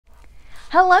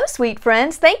Hello, sweet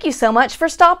friends. Thank you so much for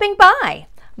stopping by.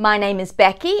 My name is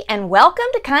Becky and welcome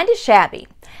to Kinda Shabby.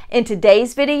 In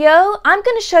today's video, I'm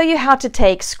going to show you how to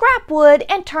take scrap wood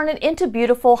and turn it into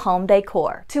beautiful home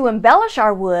decor. To embellish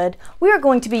our wood, we are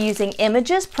going to be using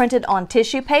images printed on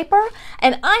tissue paper,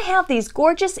 and I have these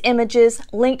gorgeous images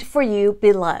linked for you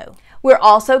below. We're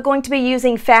also going to be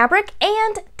using fabric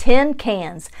and tin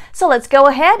cans. So let's go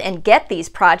ahead and get these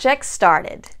projects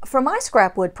started. For my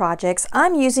scrap wood projects,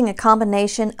 I'm using a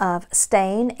combination of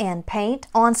stain and paint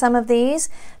on some of these.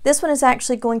 This one is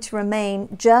actually going to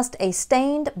remain just a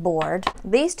stained board.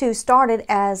 These two started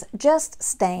as just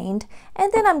stained,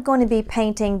 and then I'm going to be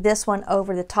painting this one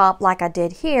over the top like I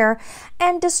did here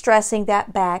and distressing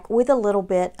that back with a little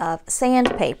bit of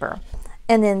sandpaper.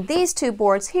 And then these two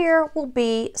boards here will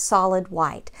be solid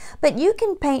white. But you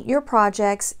can paint your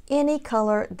projects any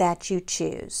color that you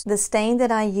choose. The stain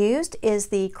that I used is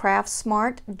the Craft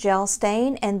Smart Gel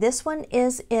Stain, and this one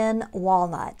is in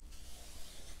walnut.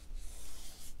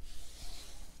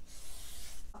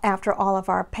 After all of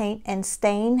our paint and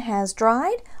stain has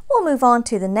dried, we'll move on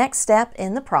to the next step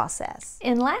in the process.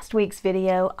 In last week's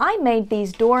video, I made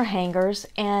these door hangers,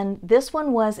 and this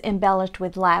one was embellished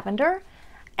with lavender,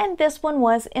 and this one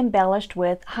was embellished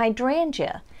with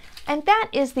hydrangea. And that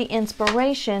is the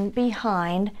inspiration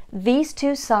behind these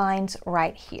two signs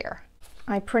right here.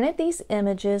 I printed these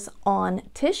images on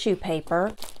tissue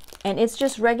paper, and it's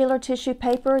just regular tissue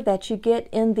paper that you get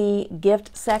in the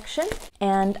gift section,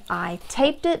 and I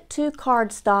taped it to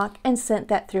cardstock and sent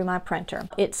that through my printer.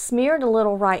 It smeared a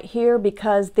little right here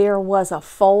because there was a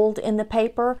fold in the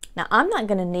paper. Now I'm not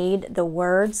going to need the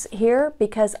words here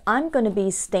because I'm going to be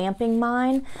stamping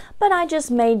mine, but I just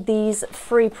made these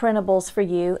free printables for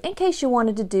you in case you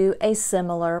wanted to do a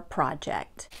similar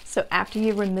project. So after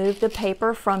you remove the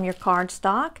paper from your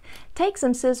cardstock, take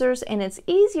some scissors, and it's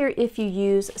easier if you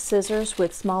use scissors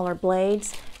with smaller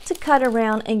blades to cut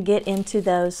around and get into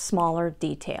those smaller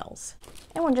details.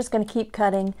 And we're just going to keep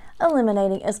cutting,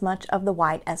 eliminating as much of the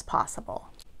white as possible.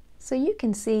 So you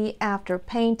can see after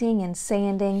painting and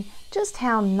sanding just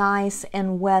how nice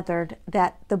and weathered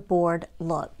that the board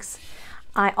looks.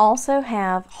 I also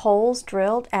have holes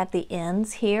drilled at the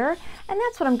ends here, and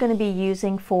that's what I'm going to be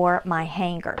using for my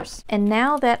hangers. And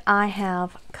now that I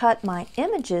have cut my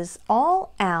images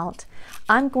all out,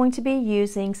 I'm going to be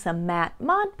using some matte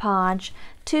Mod Podge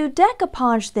to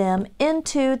decoupage them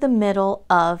into the middle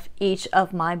of each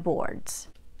of my boards.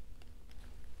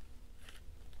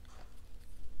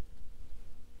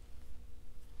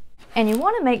 And you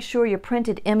want to make sure your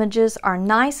printed images are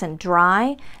nice and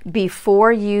dry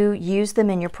before you use them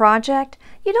in your project.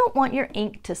 You don't want your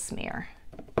ink to smear.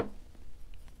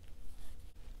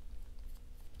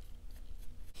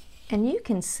 And you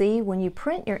can see when you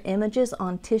print your images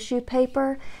on tissue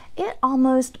paper, it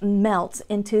almost melts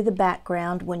into the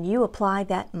background when you apply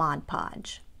that Mod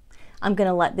Podge. I'm going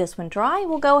to let this one dry.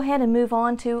 We'll go ahead and move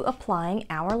on to applying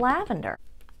our lavender.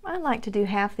 I like to do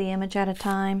half the image at a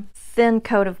time. Thin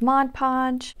coat of Mod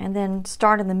Podge, and then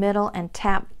start in the middle and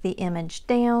tap the image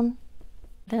down.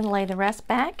 Then lay the rest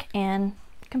back and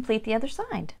complete the other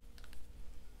side.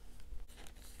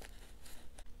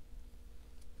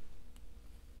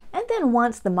 And then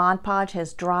once the Mod Podge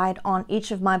has dried on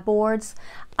each of my boards,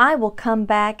 I will come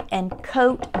back and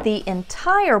coat the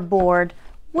entire board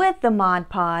with the Mod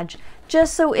Podge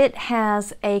just so it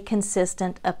has a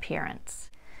consistent appearance.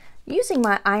 Using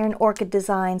my Iron Orchid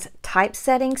Designs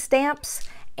typesetting stamps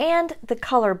and the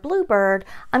color Bluebird,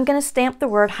 I'm going to stamp the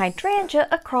word hydrangea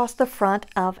across the front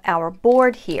of our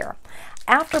board here.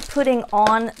 After putting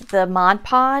on the Mod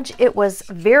Podge, it was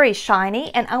very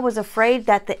shiny, and I was afraid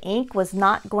that the ink was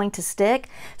not going to stick,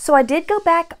 so I did go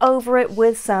back over it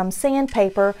with some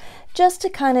sandpaper just to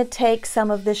kind of take some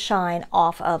of the shine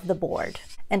off of the board.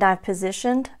 And I've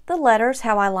positioned the letters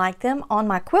how I like them on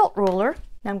my quilt ruler.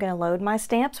 Now I'm going to load my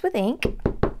stamps with ink,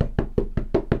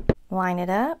 line it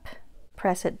up,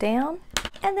 press it down,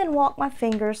 and then walk my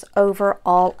fingers over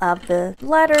all of the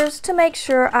letters to make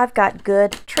sure I've got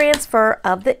good transfer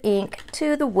of the ink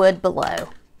to the wood below.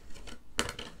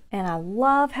 And I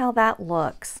love how that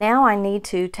looks. Now I need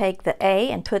to take the A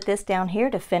and put this down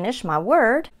here to finish my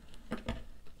word.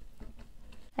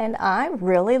 And I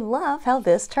really love how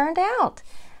this turned out.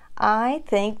 I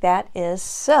think that is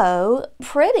so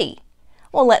pretty.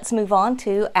 Well, let's move on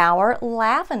to our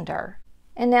lavender.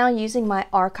 And now using my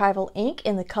archival ink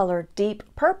in the color Deep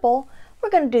Purple, we're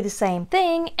going to do the same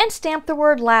thing and stamp the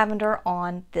word lavender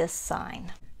on this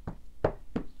sign.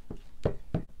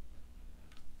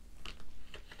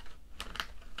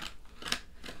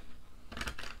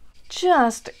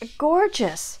 Just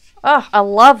gorgeous. Oh, I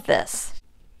love this.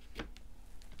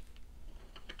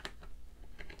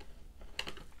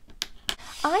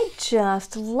 I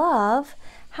just love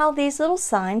how these little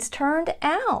signs turned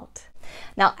out.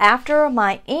 Now after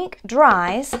my ink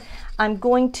dries, I'm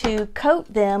going to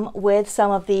coat them with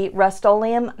some of the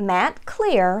Rust-Oleum Matte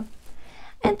Clear,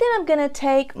 and then I'm going to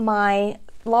take my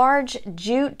large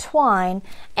jute twine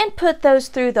and put those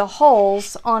through the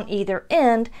holes on either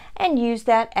end and use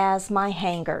that as my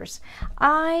hangers.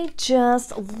 I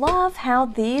just love how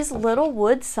these little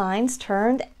wood signs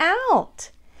turned out.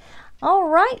 All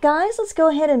right, guys, let's go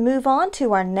ahead and move on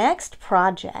to our next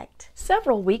project.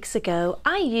 Several weeks ago,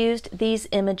 I used these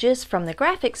images from the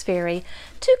Graphics Fairy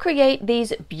to create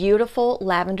these beautiful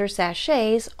lavender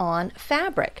sachets on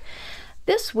fabric.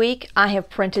 This week, I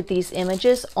have printed these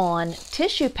images on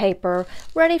tissue paper,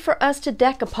 ready for us to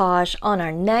decoupage on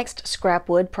our next scrap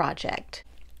wood project.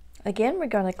 Again, we're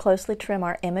going to closely trim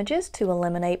our images to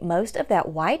eliminate most of that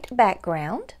white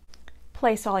background.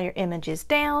 Place all your images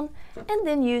down, and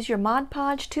then use your Mod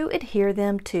Podge to adhere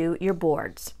them to your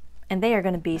boards. And they are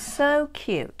going to be so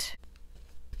cute.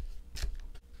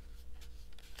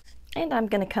 And I'm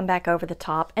going to come back over the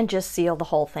top and just seal the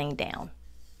whole thing down.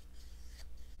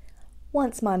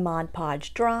 Once my Mod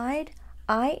Podge dried,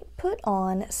 I put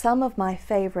on some of my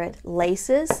favorite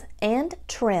laces and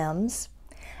trims,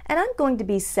 and I'm going to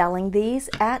be selling these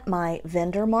at my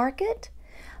vendor market.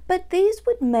 But these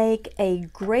would make a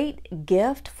great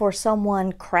gift for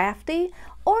someone crafty,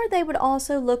 or they would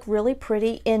also look really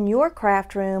pretty in your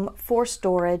craft room for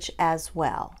storage as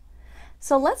well.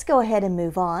 So let's go ahead and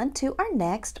move on to our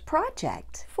next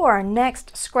project. For our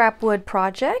next scrap wood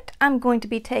project, I'm going to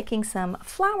be taking some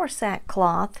flour sack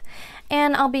cloth,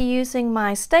 and I'll be using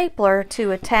my stapler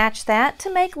to attach that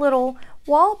to make little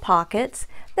wall pockets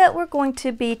that we're going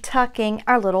to be tucking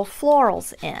our little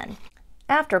florals in.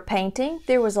 After painting,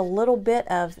 there was a little bit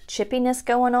of chippiness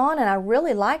going on, and I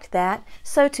really liked that.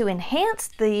 So to enhance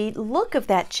the look of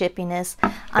that chippiness,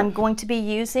 I'm going to be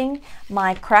using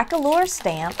my Craquelure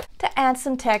stamp to add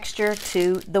some texture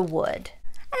to the wood.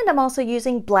 And I'm also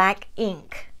using black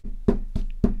ink.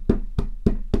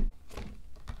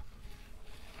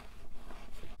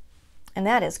 And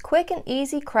that is quick and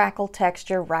easy crackle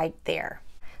texture right there.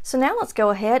 So now let's go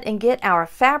ahead and get our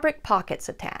fabric pockets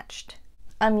attached.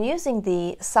 I'm using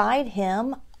the side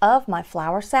hem of my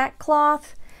flour sack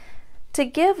cloth to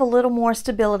give a little more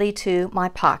stability to my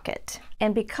pocket.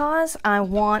 And because I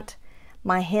want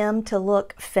my hem to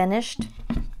look finished,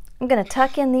 I'm going to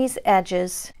tuck in these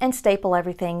edges and staple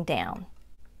everything down.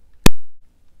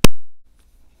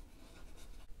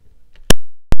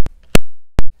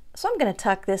 So I'm going to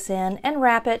tuck this in and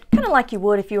wrap it kind of like you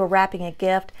would if you were wrapping a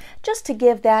gift, just to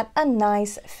give that a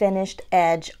nice finished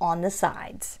edge on the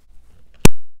sides.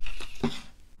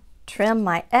 Trim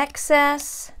my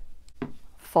excess,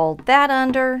 fold that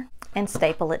under, and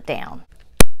staple it down.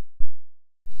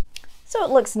 So it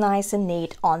looks nice and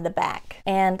neat on the back.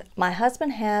 And my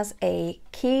husband has a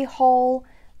keyhole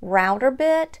router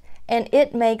bit, and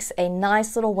it makes a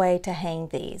nice little way to hang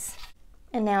these.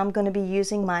 And now I'm going to be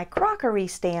using my Crockery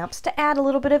stamps to add a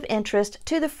little bit of interest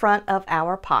to the front of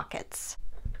our pockets.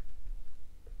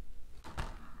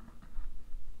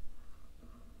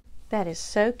 That is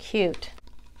so cute.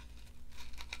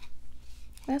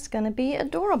 That's going to be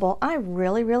adorable. I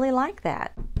really, really like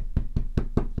that.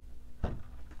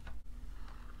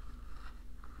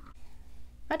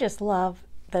 I just love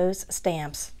those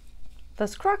stamps.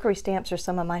 Those Crockery stamps are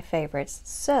some of my favorites.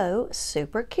 So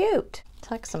super cute.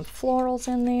 Tuck some florals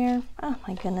in there. Oh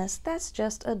my goodness, that's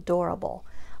just adorable.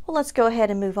 Well, let's go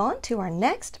ahead and move on to our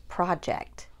next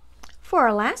project. For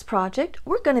our last project,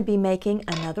 we're going to be making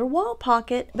another wall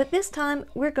pocket, but this time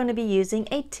we're going to be using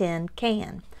a tin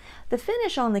can. The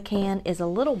finish on the can is a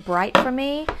little bright for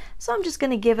me, so I'm just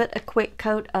going to give it a quick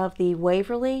coat of the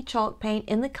Waverly chalk paint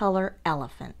in the color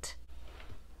Elephant.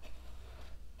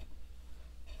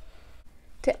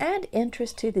 To add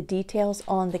interest to the details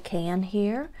on the can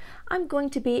here, I'm going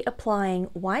to be applying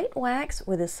white wax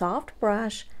with a soft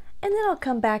brush, and then I'll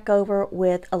come back over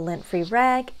with a lint-free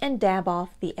rag and dab off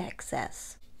the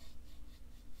excess.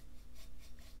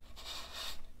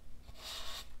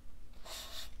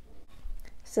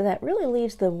 So that really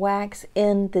leaves the wax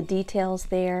in the details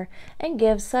there and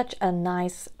gives such a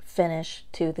nice finish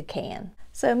to the can.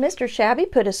 So Mr. Shabby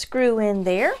put a screw in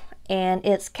there, and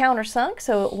it's countersunk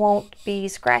so it won't be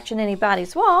scratching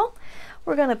anybody's wall.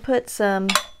 We're going to put some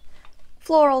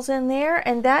florals in there,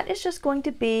 and that is just going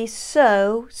to be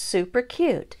so super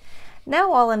cute.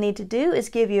 Now all I need to do is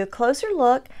give you a closer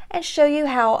look and show you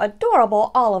how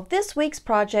adorable all of this week's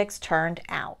projects turned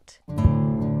out.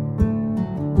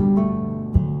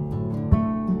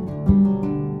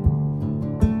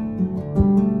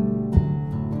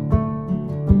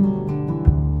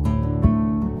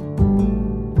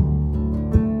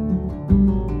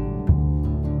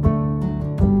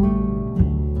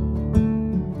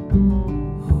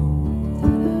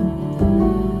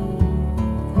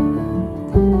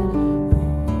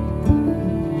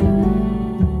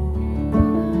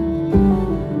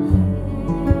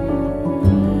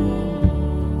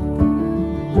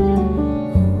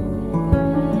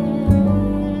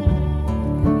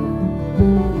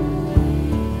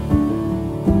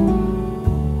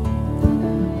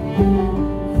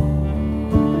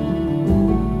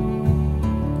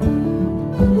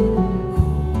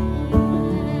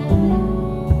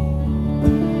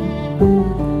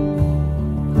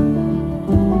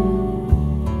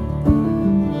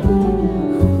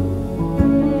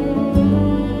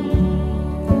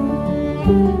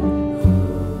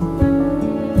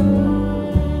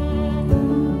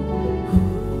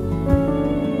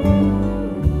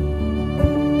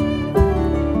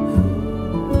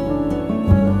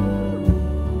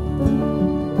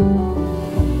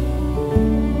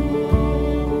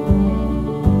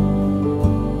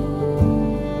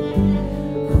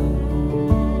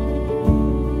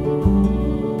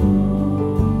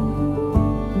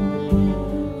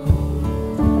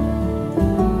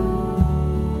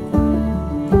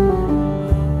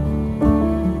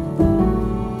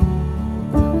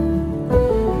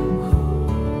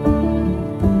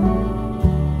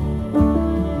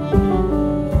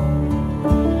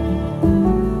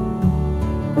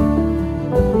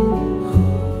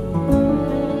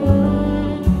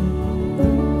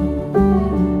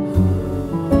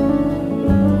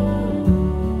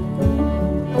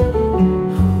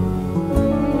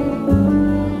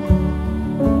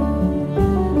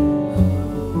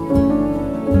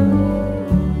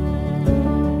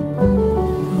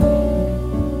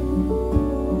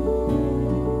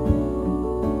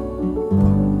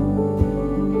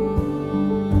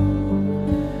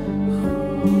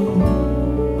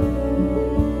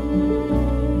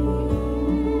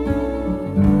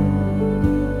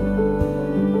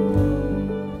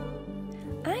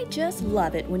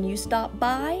 love it when you stop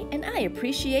by, and I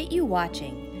appreciate you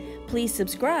watching. Please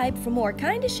subscribe for more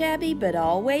kinda shabby but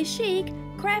always chic,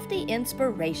 crafty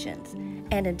inspirations.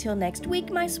 And until next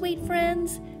week, my sweet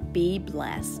friends, be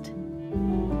blessed.